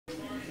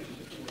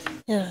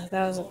Yeah,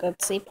 that was a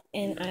good sleep,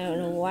 and I don't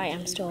know why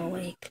I'm still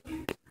awake.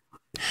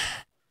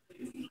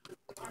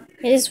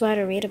 It is why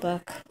to read a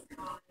book.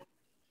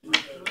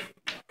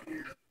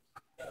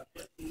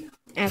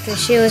 After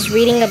she was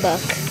reading a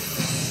book.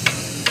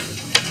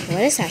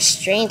 What is that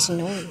strange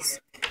noise?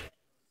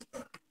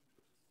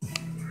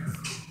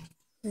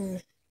 Hmm,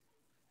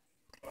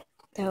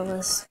 that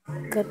was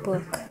a good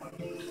book.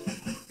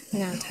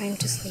 Now time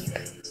to sleep.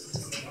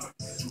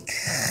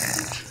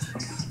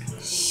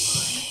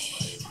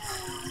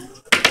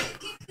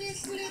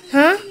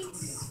 Huh?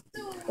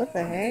 What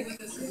the heck?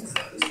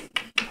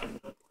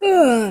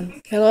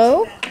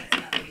 Hello?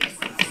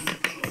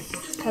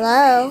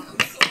 Hello?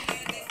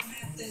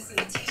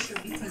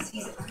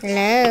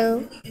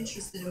 Hello?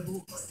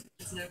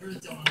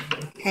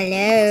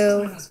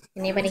 Hello?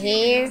 Anybody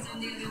here?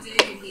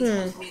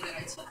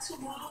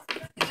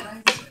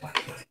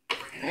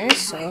 That's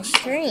so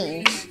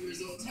strange.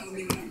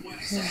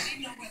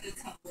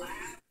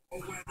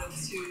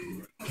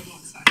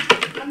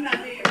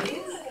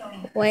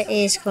 What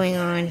is going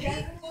on?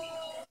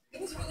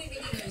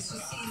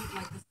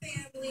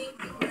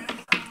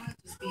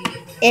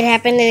 It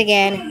happened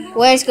again.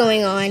 What is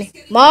going on?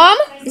 Mom?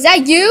 Is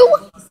that you?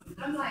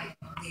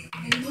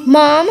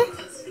 Mom?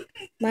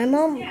 My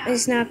mom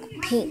is not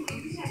pink.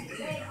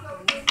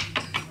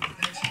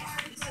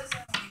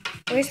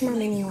 Where's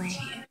mom anyway?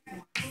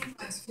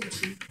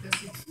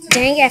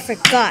 Dang it, I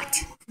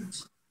forgot.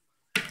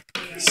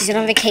 She's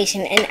on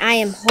vacation and I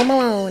am home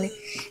alone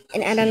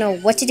and I don't know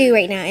what to do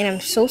right now and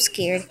I'm so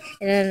scared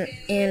and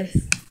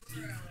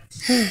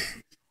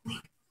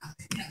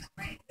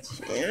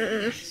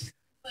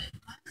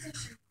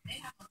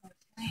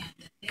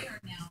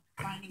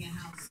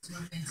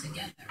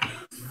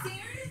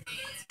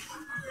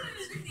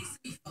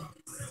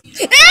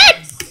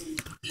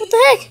what the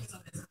heck?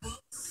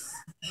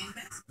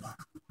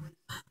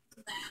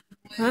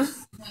 Huh?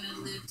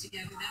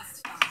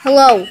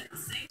 Hello.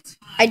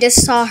 I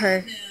just saw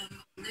her.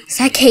 Is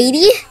that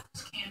Katie?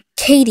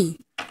 Katie.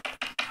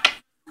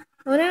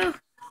 Oh no.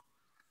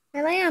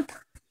 My lamp.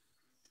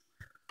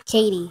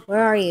 Katie,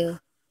 where are you?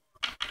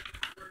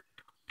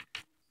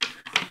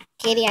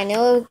 Katie, I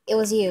know it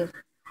was you.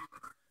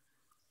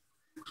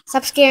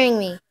 Stop scaring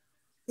me.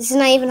 This is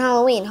not even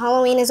Halloween.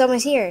 Halloween is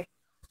almost here.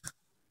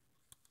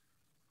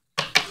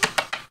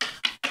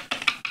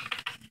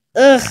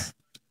 Ugh.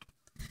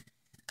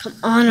 Come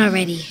on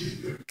already.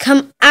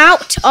 Come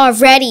out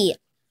already.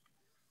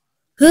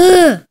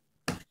 Ugh.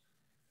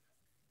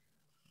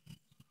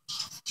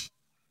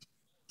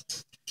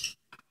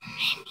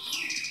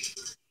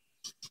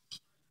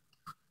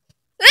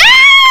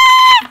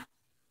 Ah!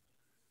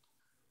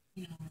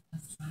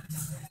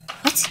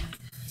 What?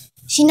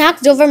 She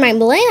knocked over my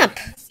lamp.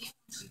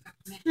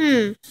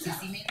 That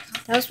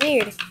was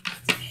weird.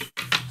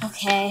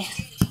 Okay.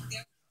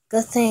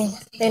 Good thing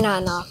they're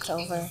not knocked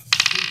over.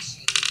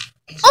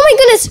 Oh my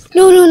goodness!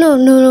 No, no, no,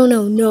 no, no,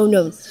 no, no,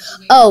 no.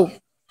 Oh,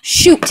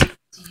 shoot.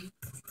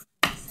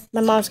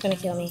 My mom's gonna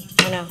kill me.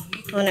 Oh no.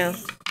 Oh no.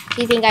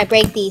 Do you think I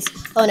break these?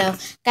 Oh no.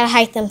 Gotta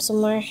hide them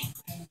somewhere.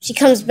 She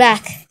comes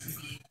back.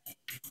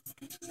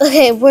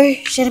 Okay, where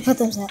should I put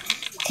them at?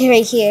 Okay,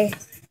 right here.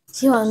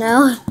 She won't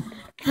know.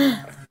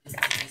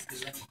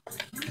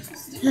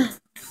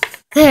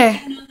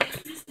 There.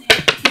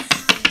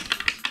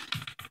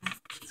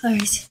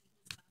 Alright.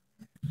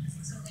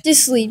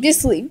 Just sleep,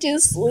 just sleep,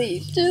 just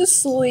sleep,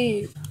 just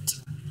sleep.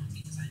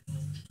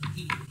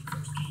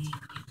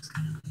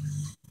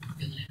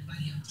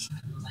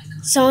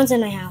 Someone's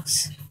in my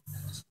house.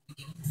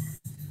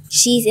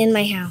 She's in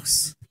my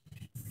house.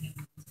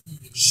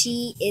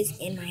 She is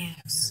in my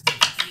house.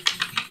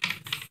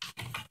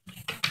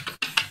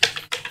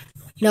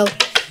 No.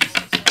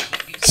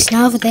 She's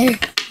not over there.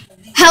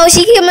 How is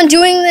she keep on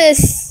doing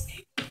this?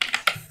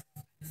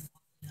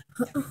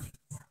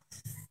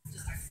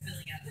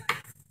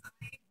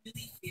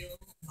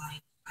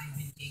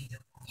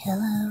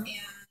 Hello.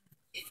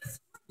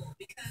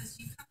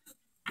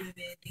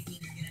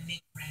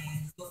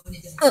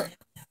 Uh,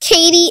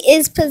 Katie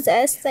is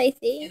possessed, I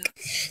think.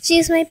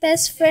 She's my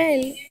best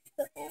friend.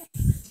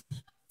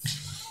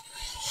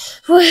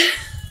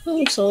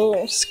 I'm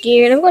so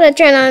scared. I'm gonna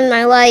turn on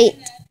my light.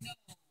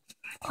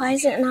 Why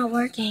is it not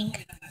working?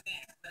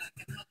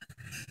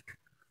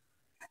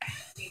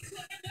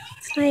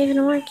 It's not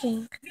even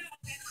working.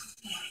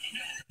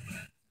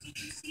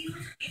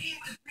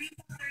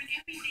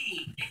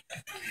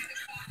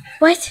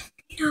 What?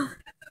 No.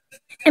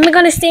 Am I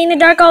gonna stay in the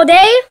dark all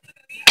day?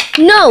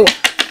 No.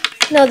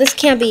 No, this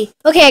can't be.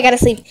 Okay, I gotta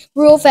sleep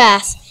real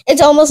fast.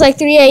 It's almost like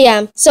 3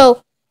 a.m.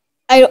 So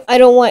I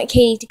don't want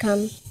Katie to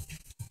come.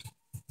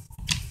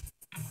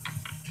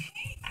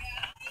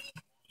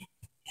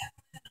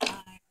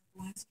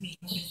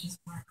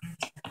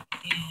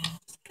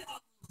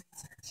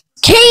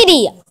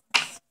 Katie!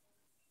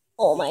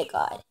 Oh my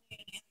god.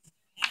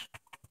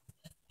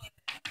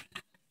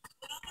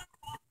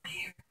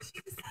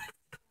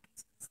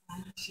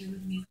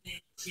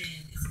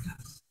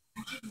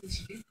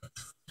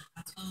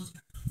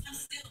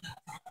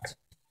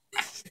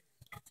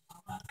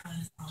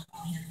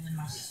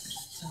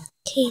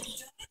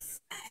 Katie.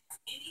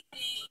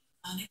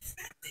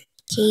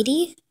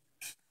 Katie?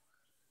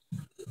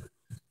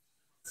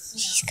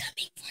 She's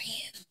coming for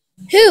you.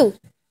 Who?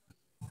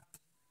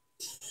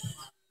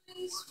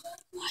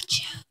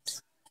 Watch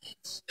out.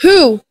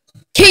 Who?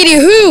 Katie,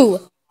 who?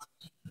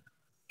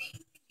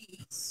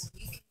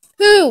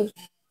 Who?